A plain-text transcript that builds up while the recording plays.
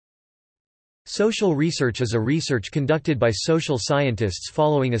Social research is a research conducted by social scientists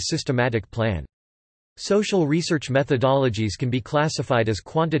following a systematic plan. Social research methodologies can be classified as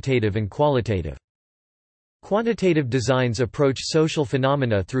quantitative and qualitative. Quantitative designs approach social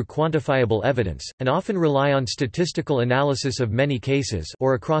phenomena through quantifiable evidence, and often rely on statistical analysis of many cases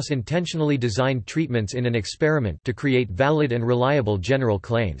or across intentionally designed treatments in an experiment to create valid and reliable general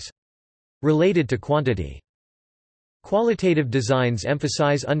claims. Related to quantity. Qualitative designs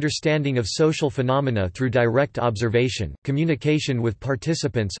emphasize understanding of social phenomena through direct observation, communication with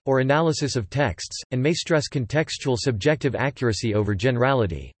participants, or analysis of texts, and may stress contextual subjective accuracy over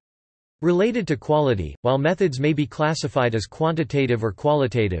generality. Related to quality, while methods may be classified as quantitative or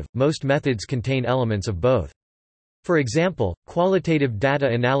qualitative, most methods contain elements of both. For example, qualitative data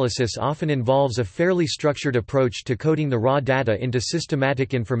analysis often involves a fairly structured approach to coding the raw data into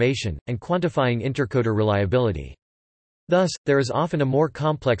systematic information, and quantifying intercoder reliability. Thus, there is often a more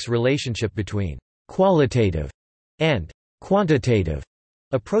complex relationship between qualitative and quantitative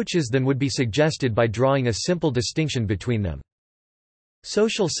approaches than would be suggested by drawing a simple distinction between them.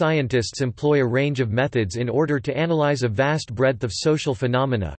 Social scientists employ a range of methods in order to analyze a vast breadth of social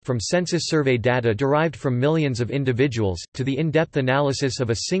phenomena, from census survey data derived from millions of individuals, to the in-depth analysis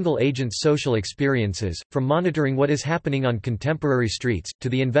of a single agent's social experiences, from monitoring what is happening on contemporary streets, to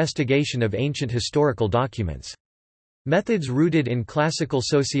the investigation of ancient historical documents. Methods rooted in classical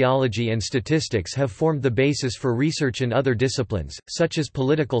sociology and statistics have formed the basis for research in other disciplines, such as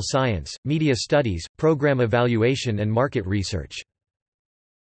political science, media studies, program evaluation and market research.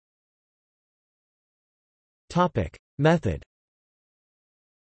 Method.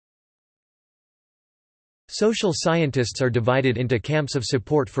 Social scientists are divided into camps of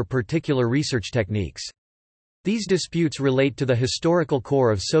support for particular research techniques. These disputes relate to the historical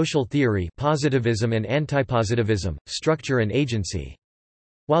core of social theory, positivism and antipositivism, structure and agency.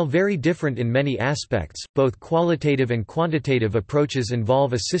 While very different in many aspects, both qualitative and quantitative approaches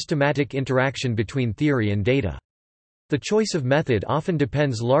involve a systematic interaction between theory and data. The choice of method often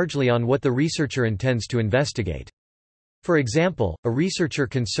depends largely on what the researcher intends to investigate. For example, a researcher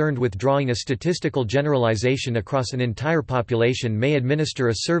concerned with drawing a statistical generalization across an entire population may administer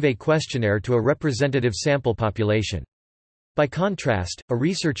a survey questionnaire to a representative sample population. By contrast, a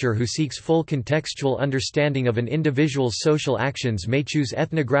researcher who seeks full contextual understanding of an individual's social actions may choose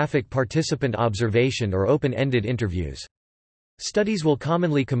ethnographic participant observation or open-ended interviews. Studies will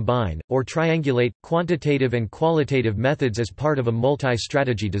commonly combine, or triangulate, quantitative and qualitative methods as part of a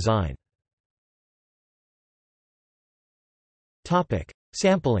multi-strategy design.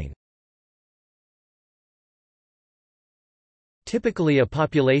 Sampling. Typically a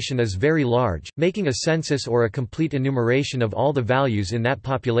population is very large, making a census or a complete enumeration of all the values in that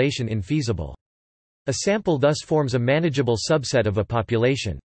population infeasible. A sample thus forms a manageable subset of a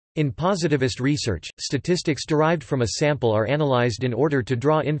population. In positivist research, statistics derived from a sample are analyzed in order to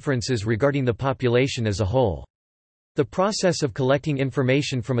draw inferences regarding the population as a whole. The process of collecting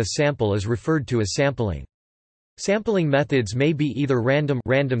information from a sample is referred to as sampling. Sampling methods may be either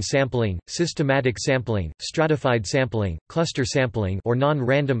random sampling, systematic sampling, stratified sampling, cluster sampling, or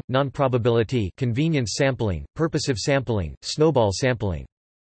non-random, non-probability convenience sampling, purposive sampling, snowball sampling.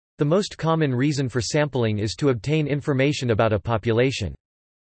 The most common reason for sampling is to obtain information about a population.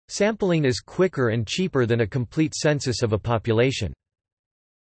 Sampling is quicker and cheaper than a complete census of a population.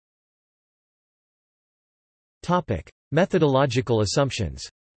 Methodological assumptions.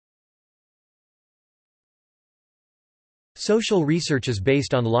 Social research is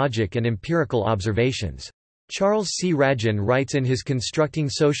based on logic and empirical observations. Charles C. Rajan writes in his Constructing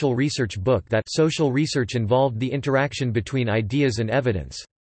Social Research book that social research involved the interaction between ideas and evidence.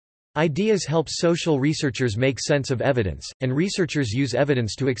 Ideas help social researchers make sense of evidence, and researchers use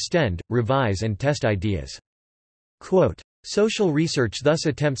evidence to extend, revise and test ideas. Quote, social research thus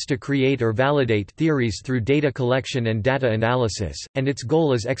attempts to create or validate theories through data collection and data analysis, and its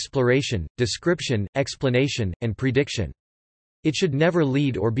goal is exploration, description, explanation, and prediction. It should never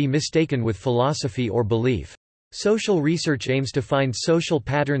lead or be mistaken with philosophy or belief. Social research aims to find social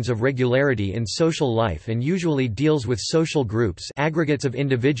patterns of regularity in social life and usually deals with social groups, aggregates of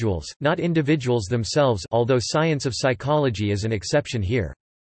individuals, not individuals themselves, although science of psychology is an exception here.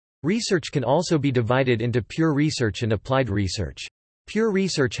 Research can also be divided into pure research and applied research. Pure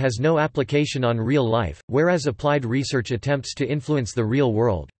research has no application on real life, whereas applied research attempts to influence the real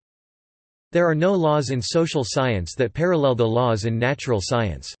world. There are no laws in social science that parallel the laws in natural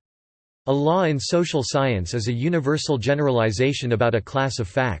science. A law in social science is a universal generalization about a class of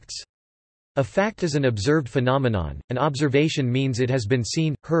facts. A fact is an observed phenomenon. An observation means it has been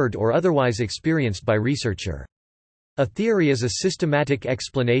seen, heard or otherwise experienced by researcher. A theory is a systematic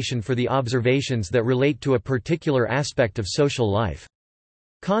explanation for the observations that relate to a particular aspect of social life.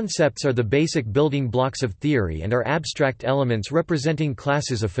 Concepts are the basic building blocks of theory and are abstract elements representing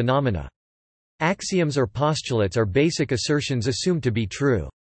classes of phenomena. Axioms or postulates are basic assertions assumed to be true.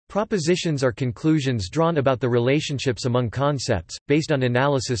 Propositions are conclusions drawn about the relationships among concepts, based on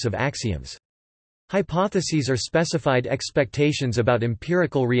analysis of axioms. Hypotheses are specified expectations about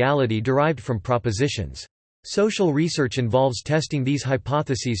empirical reality derived from propositions. Social research involves testing these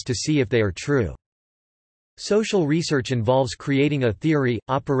hypotheses to see if they are true. Social research involves creating a theory,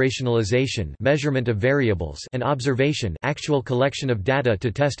 operationalization, measurement of variables, and observation, actual collection of data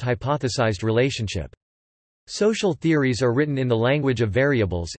to test hypothesized relationship. Social theories are written in the language of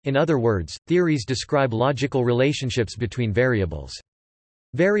variables, in other words, theories describe logical relationships between variables.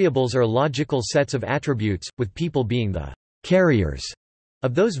 Variables are logical sets of attributes, with people being the carriers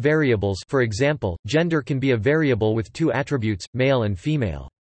of those variables. For example, gender can be a variable with two attributes, male and female.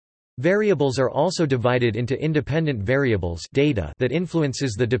 Variables are also divided into independent variables, data, that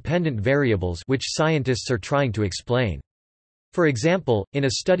influences the dependent variables, which scientists are trying to explain. For example, in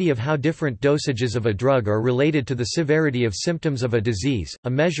a study of how different dosages of a drug are related to the severity of symptoms of a disease, a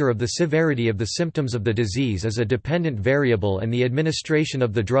measure of the severity of the symptoms of the disease is a dependent variable and the administration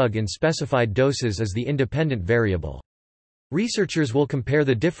of the drug in specified doses is the independent variable. Researchers will compare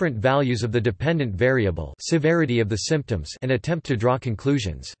the different values of the dependent variable, severity of the symptoms, and attempt to draw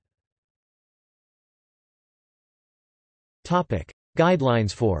conclusions. Topic: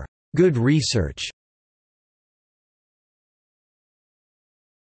 Guidelines for good research.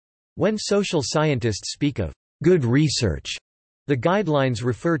 When social scientists speak of good research, the guidelines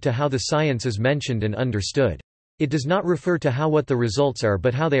refer to how the science is mentioned and understood. It does not refer to what the results are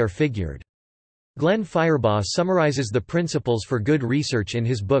but how they are figured. Glenn Firebaugh summarizes the principles for good research in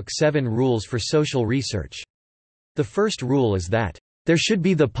his book 7 Rules for Social Research. The first rule is that, "There should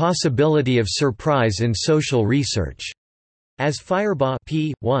be the possibility of surprise in social research." As Firebaugh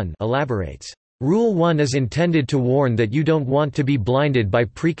p. 1 elaborates, Rule 1 is intended to warn that you don't want to be blinded by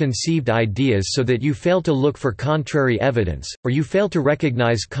preconceived ideas so that you fail to look for contrary evidence, or you fail to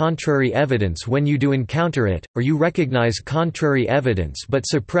recognize contrary evidence when you do encounter it, or you recognize contrary evidence but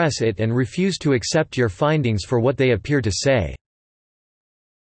suppress it and refuse to accept your findings for what they appear to say.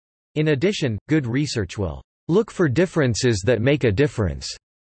 In addition, good research will look for differences that make a difference.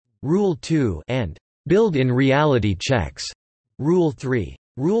 Rule 2 and build in reality checks. Rule 3.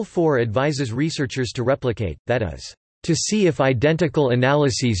 Rule 4 advises researchers to replicate, that is, to see if identical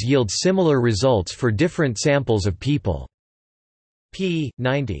analyses yield similar results for different samples of people. p.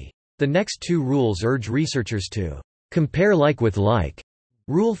 90. The next 2 rules urge researchers to compare like with like.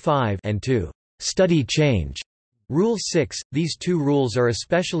 Rule 5 and to study change. Rule 6. These 2 rules are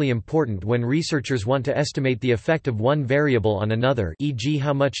especially important when researchers want to estimate the effect of one variable on another, e.g.,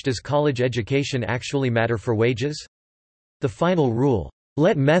 how much does college education actually matter for wages? The final rule,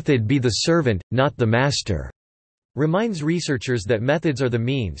 "Let method be the servant, not the master," reminds researchers that methods are the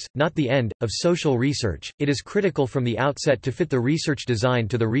means, not the end, of social research. It is critical from the outset to fit the research design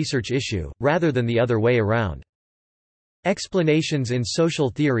to the research issue, rather than the other way around. Explanations in social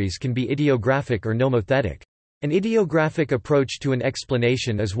theories can be ideographic or nomothetic. An ideographic approach to an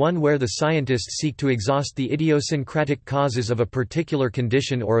explanation is one where the scientists seek to exhaust the idiosyncratic causes of a particular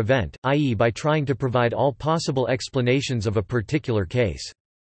condition or event, i.e., by trying to provide all possible explanations of a particular case.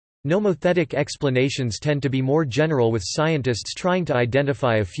 Nomothetic explanations tend to be more general, with scientists trying to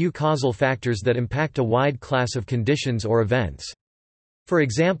identify a few causal factors that impact a wide class of conditions or events. For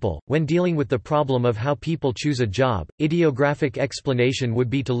example, when dealing with the problem of how people choose a job, ideographic explanation would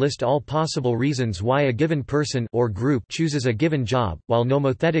be to list all possible reasons why a given person or group chooses a given job, while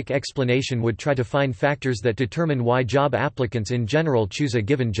nomothetic explanation would try to find factors that determine why job applicants in general choose a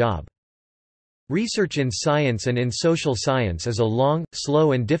given job. Research in science and in social science is a long,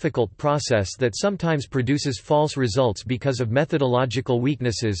 slow and difficult process that sometimes produces false results because of methodological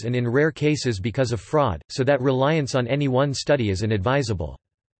weaknesses and in rare cases because of fraud, so that reliance on any one study is inadvisable.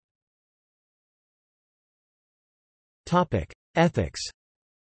 Ethics.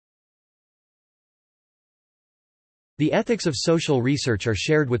 The ethics of social research are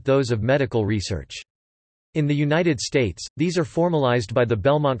shared with those of medical research. In the United States, these are formalized by the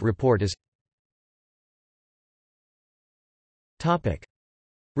Belmont Report as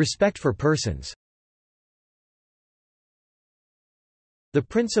Respect for persons. The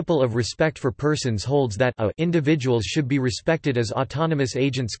principle of respect for persons holds that individuals should be respected as autonomous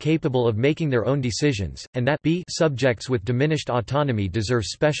agents capable of making their own decisions, and that subjects with diminished autonomy deserve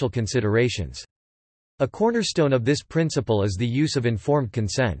special considerations. A cornerstone of this principle is the use of informed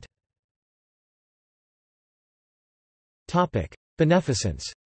consent.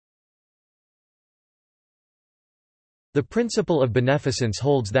 Beneficence. The principle of beneficence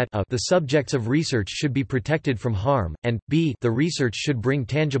holds that a, the subjects of research should be protected from harm, and b, the research should bring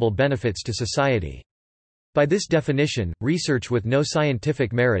tangible benefits to society. By this definition, research with no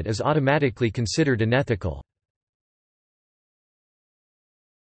scientific merit is automatically considered unethical.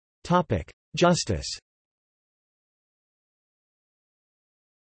 Justice.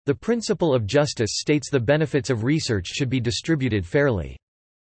 The principle of justice states the benefits of research should be distributed fairly.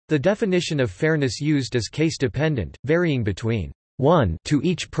 The definition of fairness used is case-dependent, varying between 1 to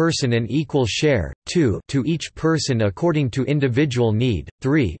each person an equal share, 2 to each person according to individual need,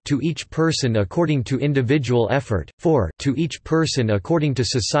 3 to each person according to individual effort, 4 to each person according to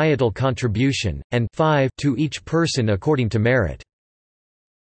societal contribution, and 5 to each person according to merit.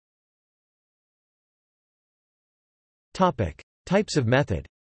 Types of method.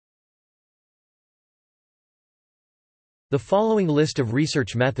 The following list of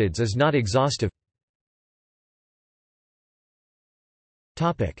research methods is not exhaustive.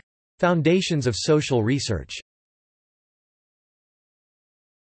 Foundations of social research.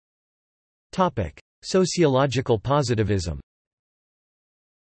 Sociological positivism.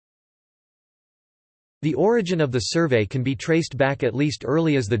 The origin of the survey can be traced back at least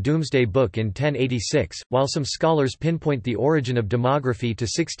early as the Domesday Book in 1086, while some scholars pinpoint the origin of demography to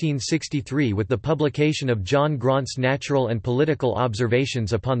 1663 with the publication of John Graunt's Natural and Political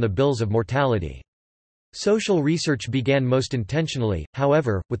Observations upon the Bills of Mortality. Social research began most intentionally,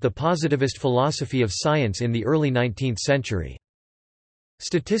 however, with the positivist philosophy of science in the early 19th century.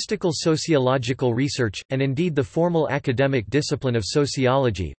 Statistical sociological research, and indeed the formal academic discipline of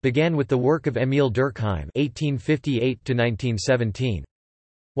sociology, began with the work of Émile Durkheim (1858–1917).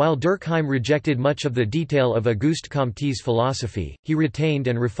 While Durkheim rejected much of the detail of Auguste Comte's philosophy, he retained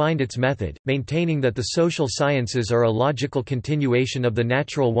and refined its method, maintaining that the social sciences are a logical continuation of the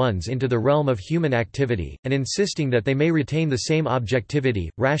natural ones into the realm of human activity, and insisting that they may retain the same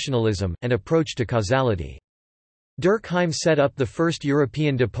objectivity, rationalism, and approach to causality. Durkheim set up the first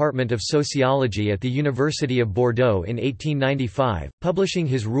European Department of Sociology at the University of Bordeaux in 1895, publishing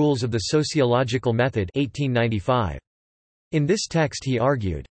his Rules of the Sociological Method 1895. In this text he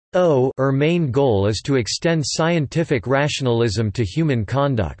argued, "Our main goal is to extend scientific rationalism to human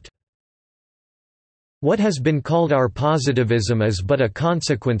conduct. What has been called our positivism is but a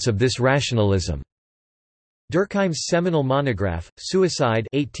consequence of this rationalism." Durkheim's seminal monograph, Suicide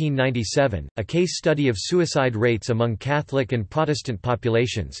 1897, a case study of suicide rates among Catholic and Protestant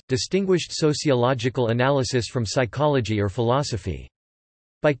populations, distinguished sociological analysis from psychology or philosophy.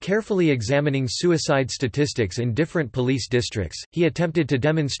 By carefully examining suicide statistics in different police districts, he attempted to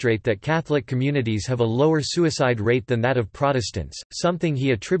demonstrate that Catholic communities have a lower suicide rate than that of Protestants, something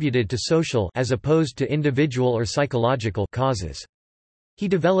he attributed to social as opposed to individual or psychological causes. He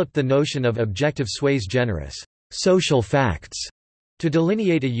developed the notion of objective sui generis, social facts, to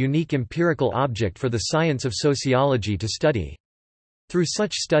delineate a unique empirical object for the science of sociology to study. Through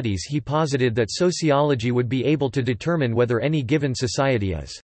such studies he posited that sociology would be able to determine whether any given society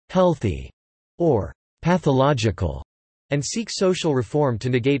is healthy or pathological, and seek social reform to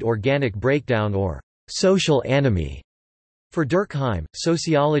negate organic breakdown or social anomie. For Durkheim,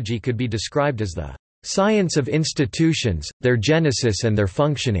 sociology could be described as the science of institutions, their genesis and their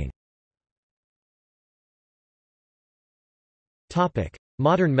functioning.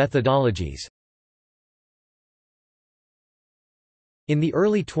 Modern methodologies. In the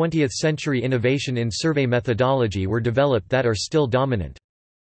early 20th century, innovation in survey methodology were developed that are still dominant.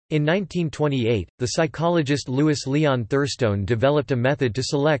 In 1928, the psychologist Louis Leon Thurstone developed a method to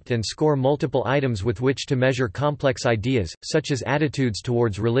select and score multiple items with which to measure complex ideas, such as attitudes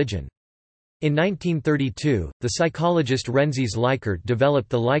towards religion. In 1932, the psychologist Rensis Likert developed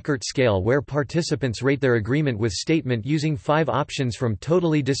the Likert scale, where participants rate their agreement with statement using 5 options from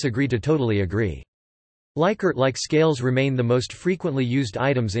totally disagree to totally agree. Likert-like scales remain the most frequently used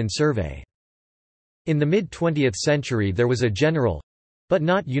items in survey. In the mid-20th century there was a general—but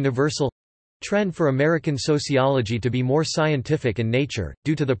not universal—trend for American sociology to be more scientific in nature,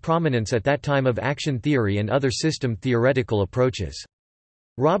 due to the prominence at that time of action theory and other system theoretical approaches.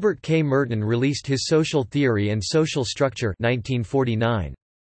 Robert K. Merton released his Social Theory and Social Structure 1949.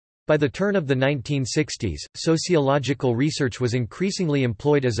 By the turn of the 1960s, sociological research was increasingly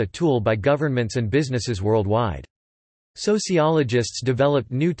employed as a tool by governments and businesses worldwide. Sociologists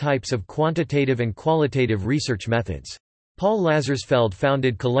developed new types of quantitative and qualitative research methods. Paul Lazarsfeld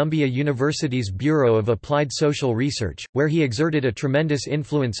founded Columbia University's Bureau of Applied Social Research, where he exerted a tremendous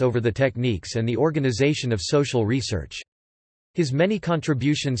influence over the techniques and the organization of social research. His many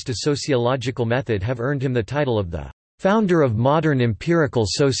contributions to sociological method have earned him the title of the founder of modern empirical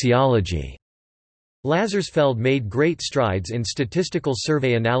sociology. Lazarsfeld made great strides in statistical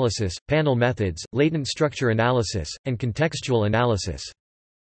survey analysis, panel methods, latent structure analysis, and contextual analysis.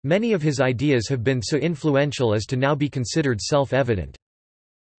 Many of his ideas have been so influential as to now be considered self-evident.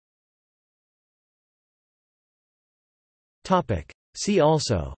 See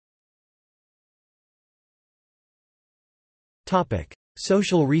also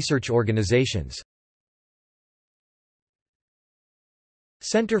Social research organizations.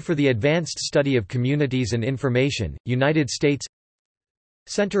 Center for the Advanced Study of Communities and Information, United States.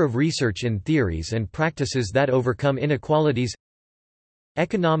 Center of Research in Theories and Practices that Overcome Inequalities.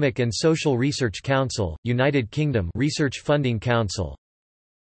 Economic and Social Research Council, United Kingdom Research Funding Council.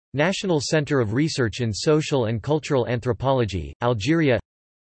 National Center of Research in Social and Cultural Anthropology, Algeria.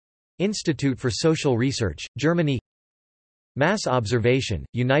 Institute for Social Research, Germany. Mass Observation,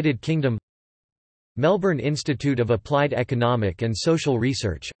 United Kingdom. Melbourne Institute of Applied Economic and Social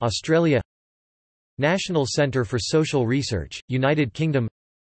Research, Australia. National Centre for Social Research, United Kingdom.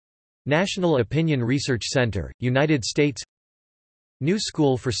 National Opinion Research Centre, United States. New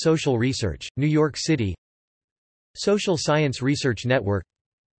School for Social Research, New York City. Social Science Research Network.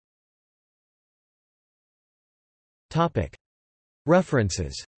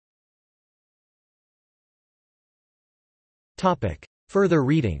 References. Further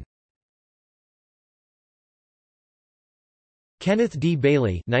reading. Kenneth D.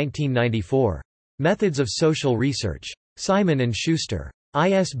 Bailey 1994. Methods of Social Research. Simon & Schuster.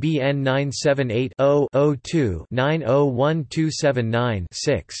 ISBN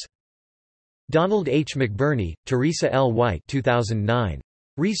 978-0-02-901279-6. Donald H. McBurney, Teresa L. White 2009.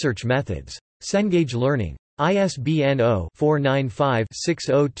 Research Methods. Cengage Learning. ISBN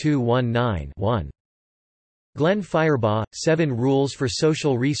 0-495-60219-1. Glenn Firebaugh, 7 Rules for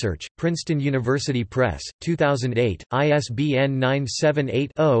Social Research, Princeton University Press, 2008, ISBN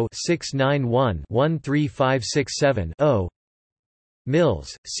 978-0-691-13567-0.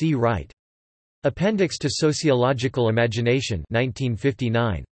 Mills, C. Wright. Appendix to Sociological Imagination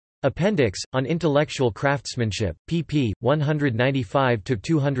 1959. Appendix, on Intellectual Craftsmanship, pp.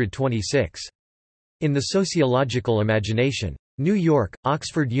 195–226. In the Sociological Imagination. New York,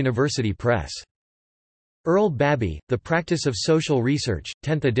 Oxford University Press. Earl Babby, The Practice of Social Research,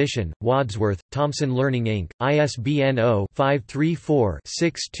 10th edition, Wadsworth, Thomson Learning Inc., ISBN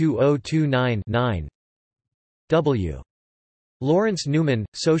 0-534-62029-9. W. Lawrence Newman,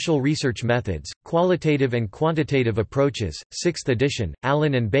 Social Research Methods, Qualitative and Quantitative Approaches, 6th edition,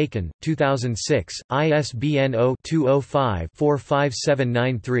 Allen & Bacon, 2006, ISBN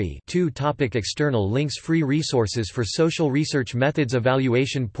 0-205-45793-2. External links. Free resources for social research methods.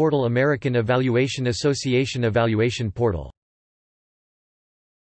 Evaluation portal, American Evaluation Association evaluation portal.